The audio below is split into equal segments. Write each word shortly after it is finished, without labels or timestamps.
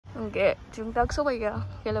Oke, chúng ta bây giờ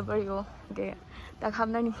cái là bari go. Oke, ta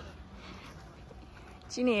khám nani.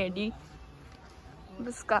 Chini đi.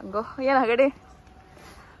 Bus kan go. Ya lah gede.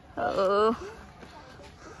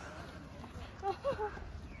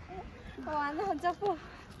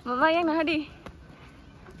 Mama yang nah đi.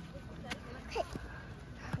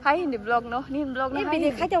 Hai di blog no, ni blog na hai.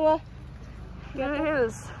 Ini khai đâu?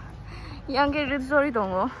 Reels. Yang cái reels story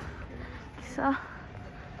dong go. Sa.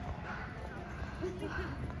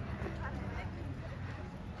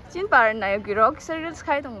 Chin par na yung giro, kisa reels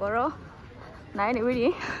khai dong go ro. Nai ni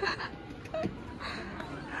wiri.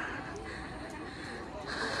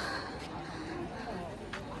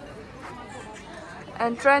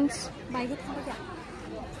 Entrance.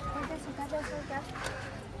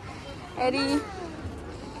 Eddie.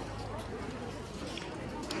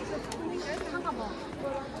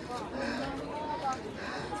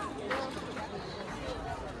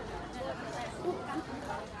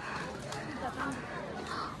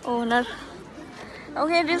 Owner.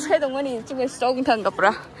 Okay, this khai dong ni chung stock thang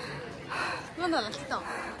kapra. Mana lah kita?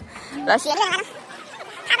 Last.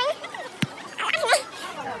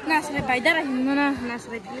 Nasre baidara himna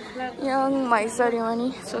nasre blog. Yang mai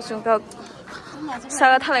ceremony so chung ka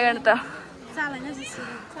saga thalaga ta. Salahnya sih.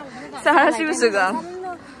 Saha siu sugang.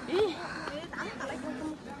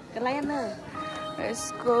 Kelayan ne.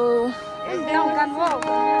 Let's go. Yang kan wo.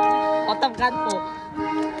 Otam kan wo.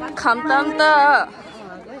 Kham tam ta.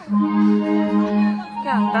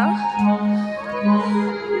 Kyang ta.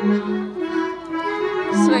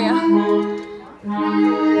 So ya.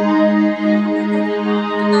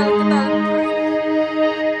 Ketal.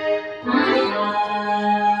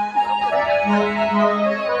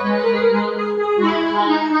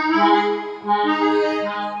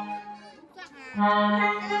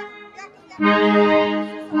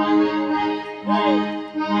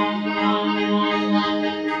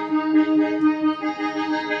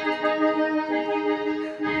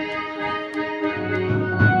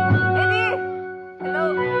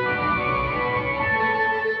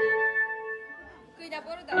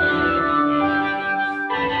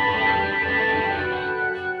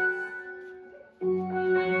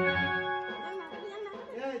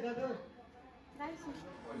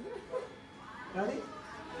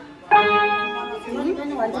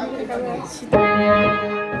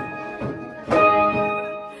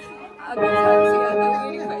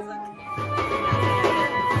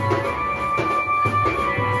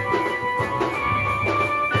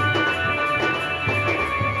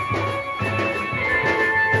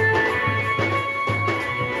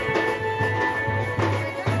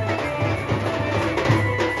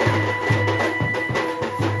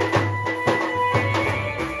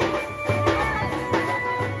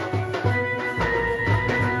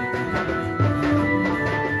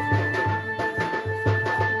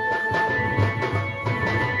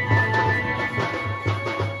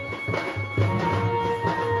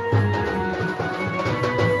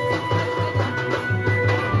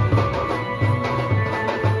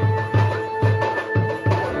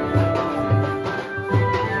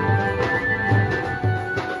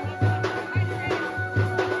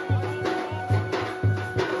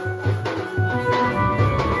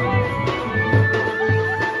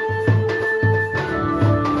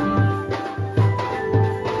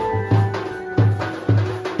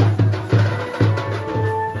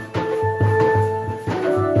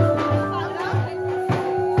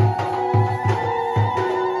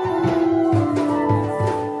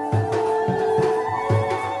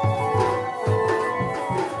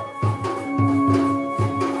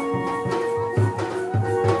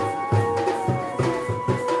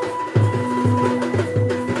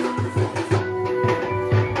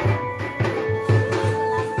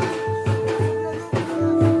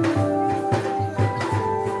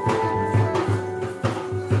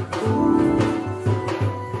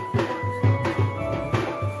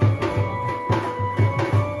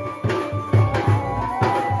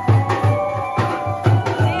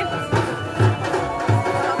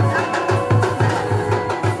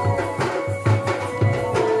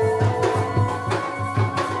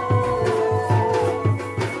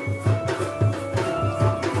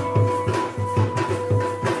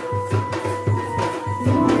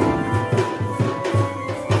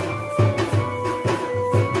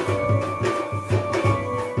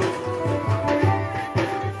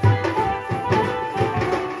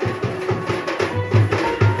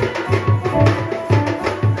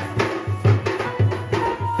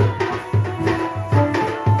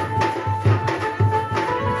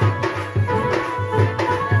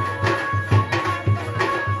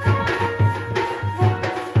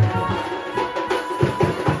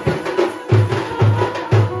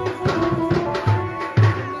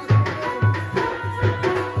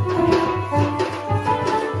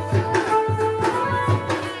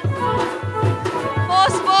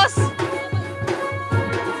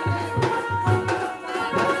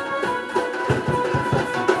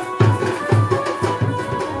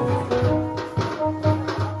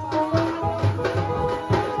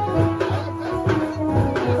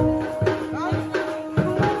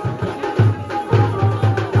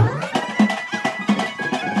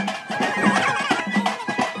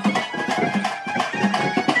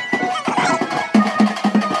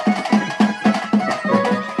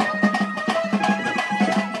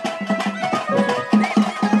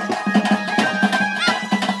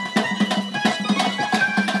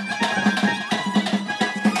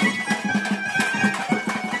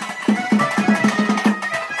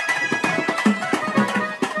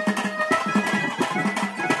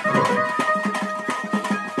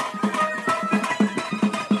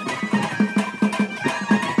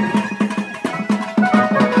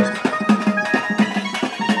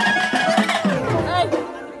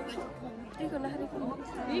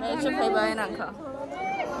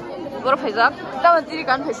 Daman diri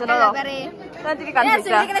kan pesa na lo. Daman diri kan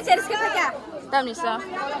pesa. Daman nisa.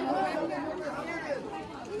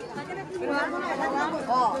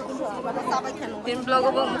 Tin vlog ko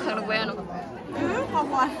mo thang ba ano?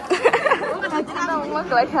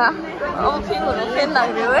 Mak lai ha. Oh pin ko pin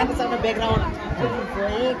lang rồi. Sa background.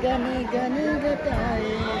 Gani gani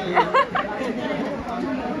bataye.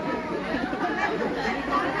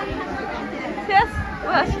 Yes.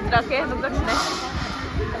 Wah, oke, nunggu sini.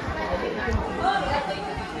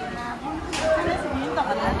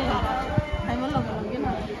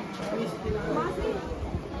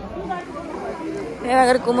 Ya,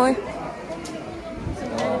 agar kumoy.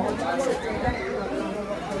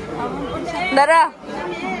 Dara.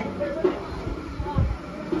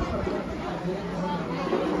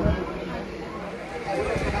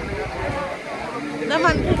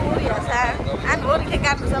 Naman ya sa an ur ke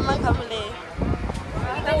kan sama kamle.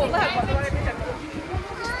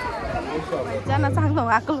 Jangan sang dong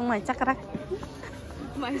aku lumai cakrak.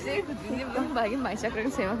 Masih ini belum bagi masih akan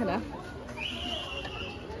saya kena.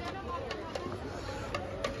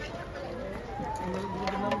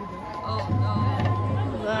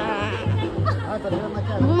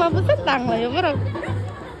 Buma besar tang lah ya bro.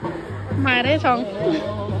 Mare song.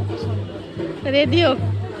 Radio.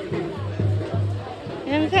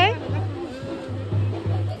 Em thấy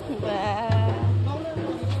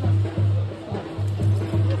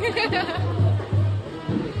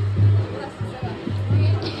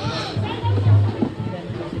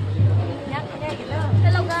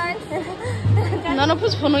Hello guys. nó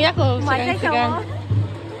push phone yak lo sekarang.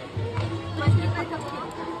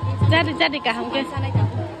 Jadi kah mungkin.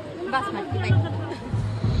 Bas mati.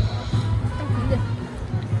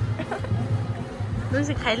 Nó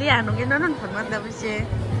sẽ khai lià nó cái nó phần mặt đâu chứ.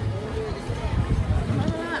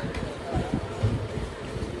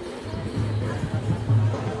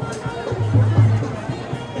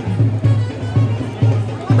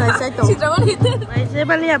 Bài sẽ tổ. Bài sẽ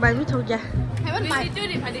ba lià bài mới thuộc ra. Mày chưa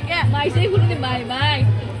đi phải đi kia. Mày sẽ hút đi mày.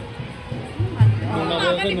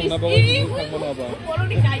 Bolong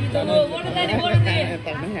di kayu tu, bolong tadi.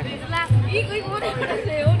 Ikut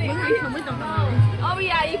Oh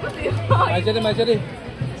iya, ikut dia. Maju deh.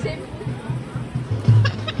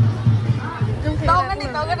 Tahu kan ni?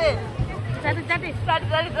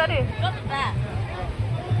 Jadi.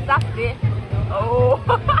 Tak deh. Oh.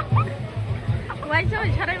 Why so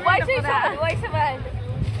cara Why so.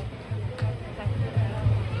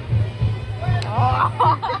 Oh.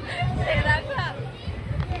 Serang lah.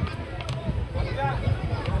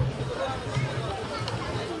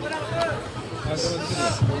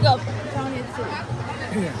 Juga.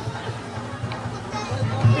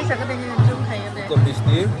 Bisa katanya zoom kayak deh. Kok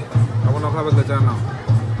Disney? Kamu nak apa baca now?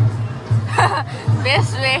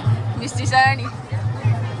 Best way, Misti sana ni.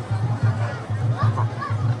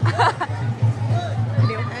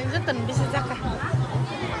 Itu kan bisa cakap.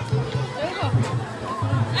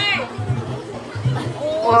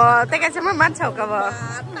 Wah, teka cuma macam kau.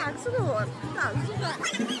 Tak suka.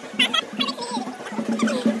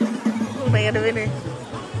 Bayar dulu ni.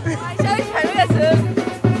 Saya biasa.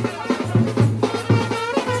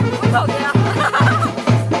 Tahu dia.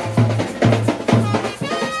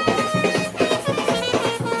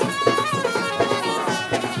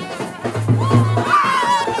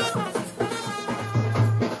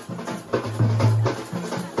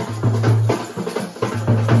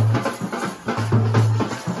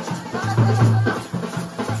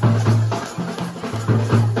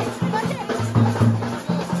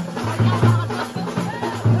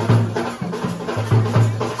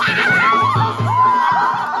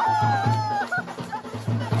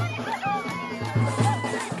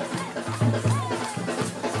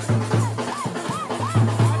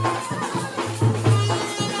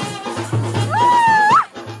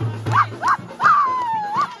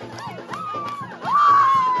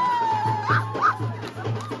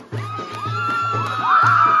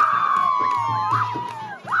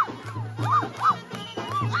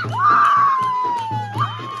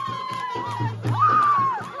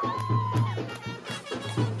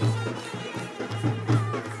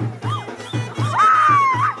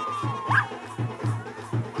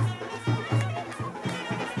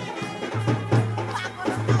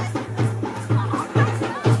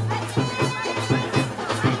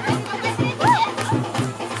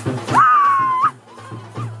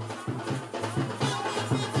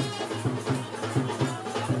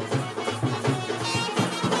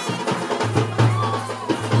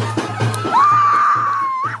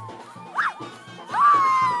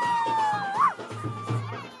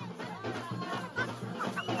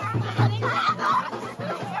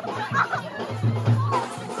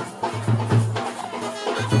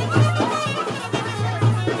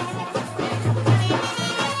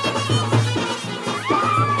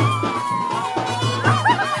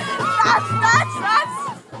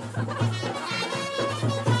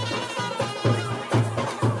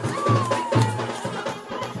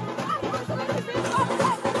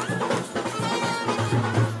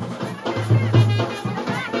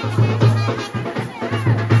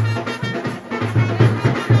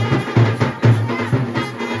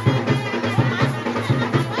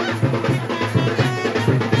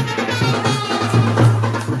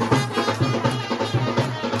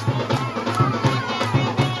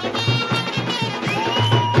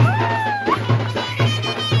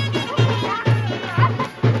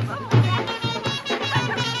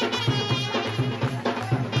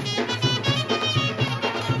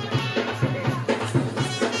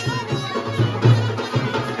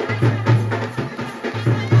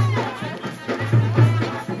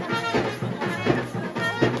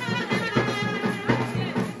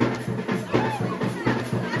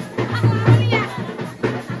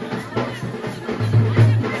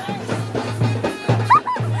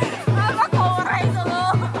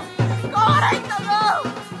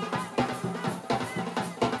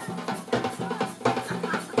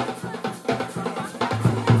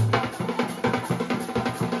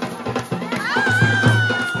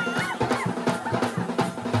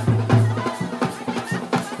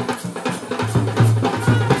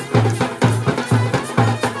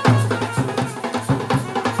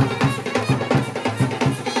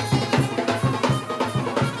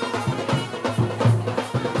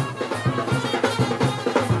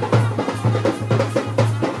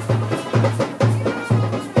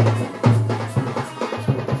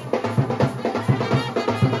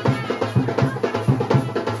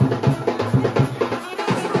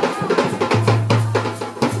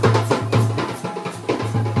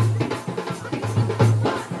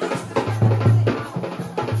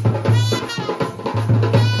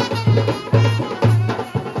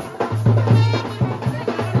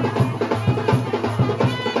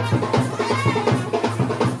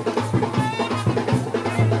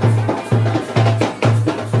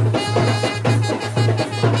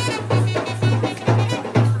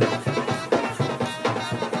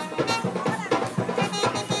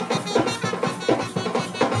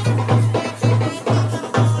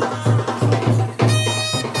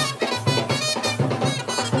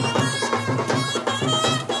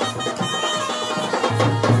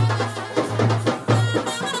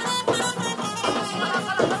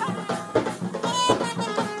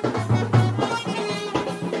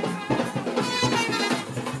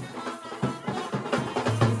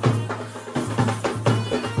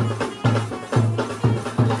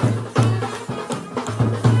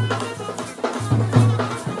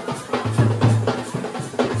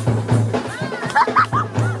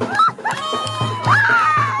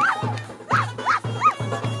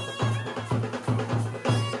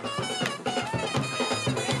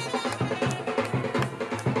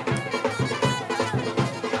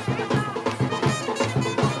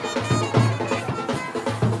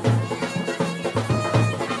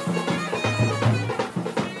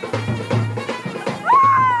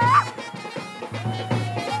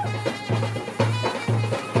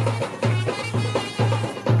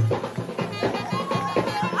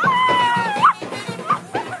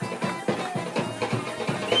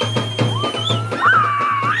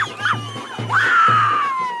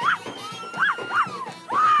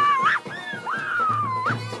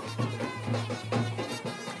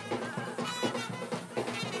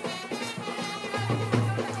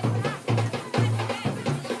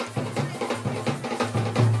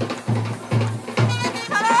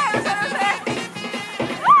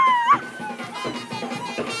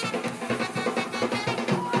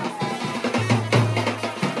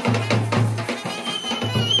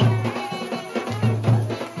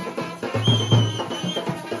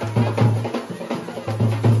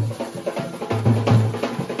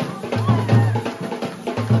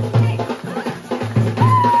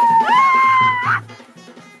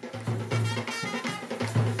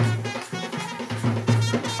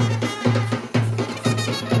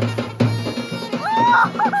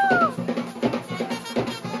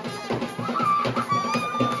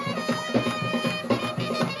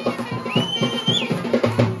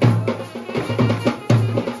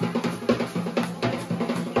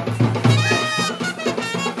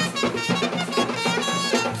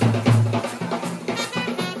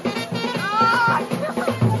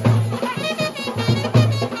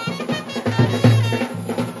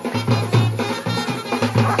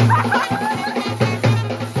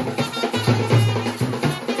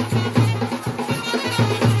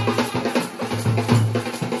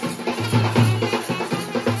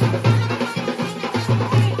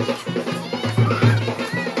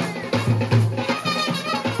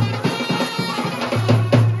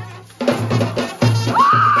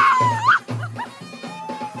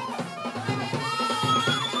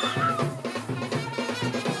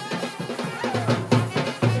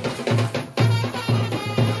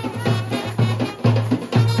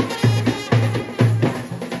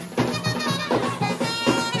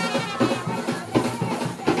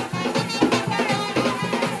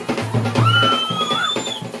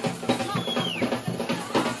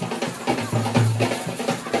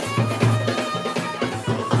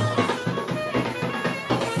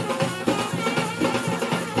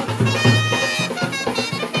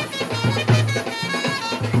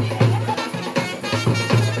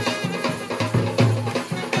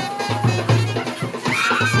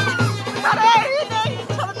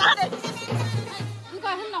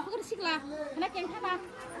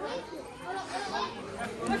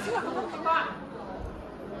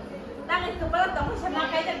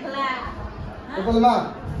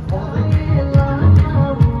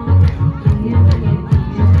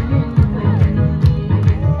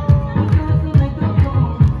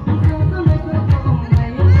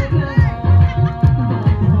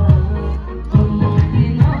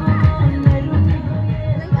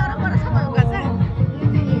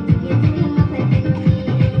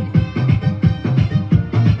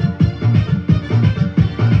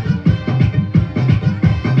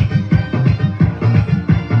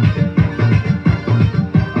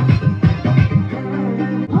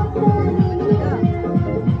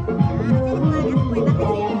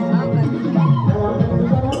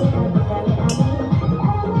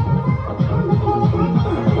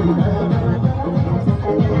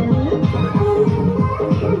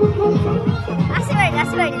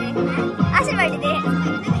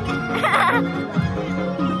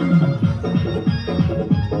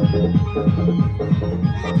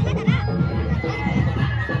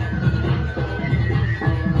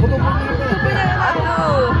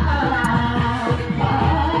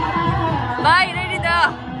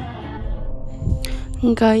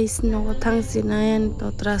 Guys, no thangsinayan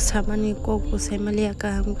totra samani koku semalia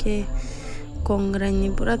ka hamke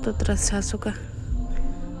kongrani pura totra sasuka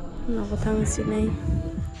no thangsinai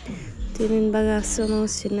tinin baga sono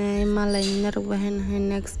sinai malai narbahen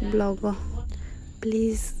next vlog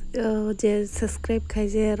please je subscribe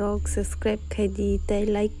khaije rock subscribe khaidi tai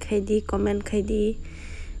like khaidi comment khaidi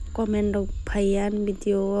comment dok phaian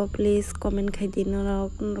video please comment khaidi no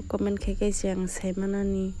rock comment khai kai siang sai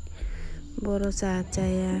manani boro cha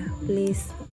chaya please